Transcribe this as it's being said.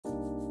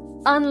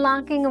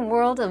unlocking a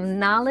world of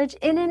knowledge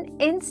in an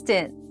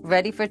instant.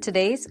 Ready for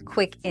today's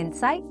quick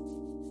insight?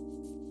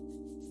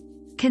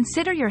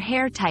 Consider your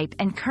hair type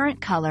and current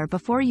color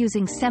before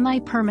using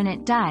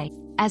semi-permanent dye,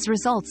 as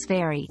results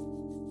vary.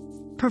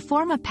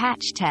 Perform a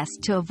patch test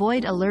to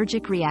avoid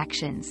allergic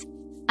reactions.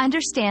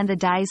 Understand the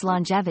dye's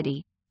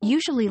longevity,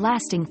 usually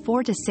lasting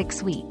 4 to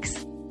 6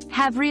 weeks.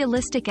 Have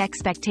realistic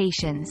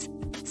expectations.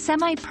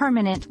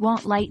 Semi-permanent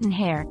won't lighten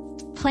hair.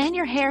 Plan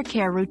your hair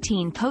care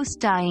routine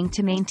post-dyeing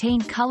to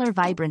maintain color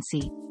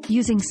vibrancy,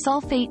 using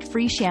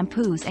sulfate-free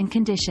shampoos and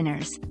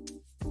conditioners.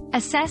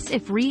 Assess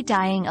if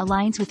re-dyeing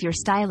aligns with your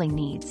styling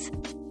needs.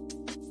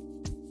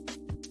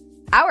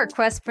 Our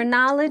quest for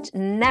knowledge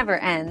never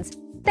ends.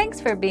 Thanks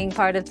for being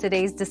part of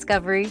today's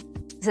discovery.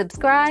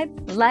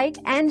 Subscribe, like,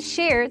 and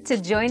share to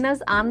join us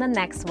on the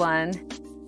next one.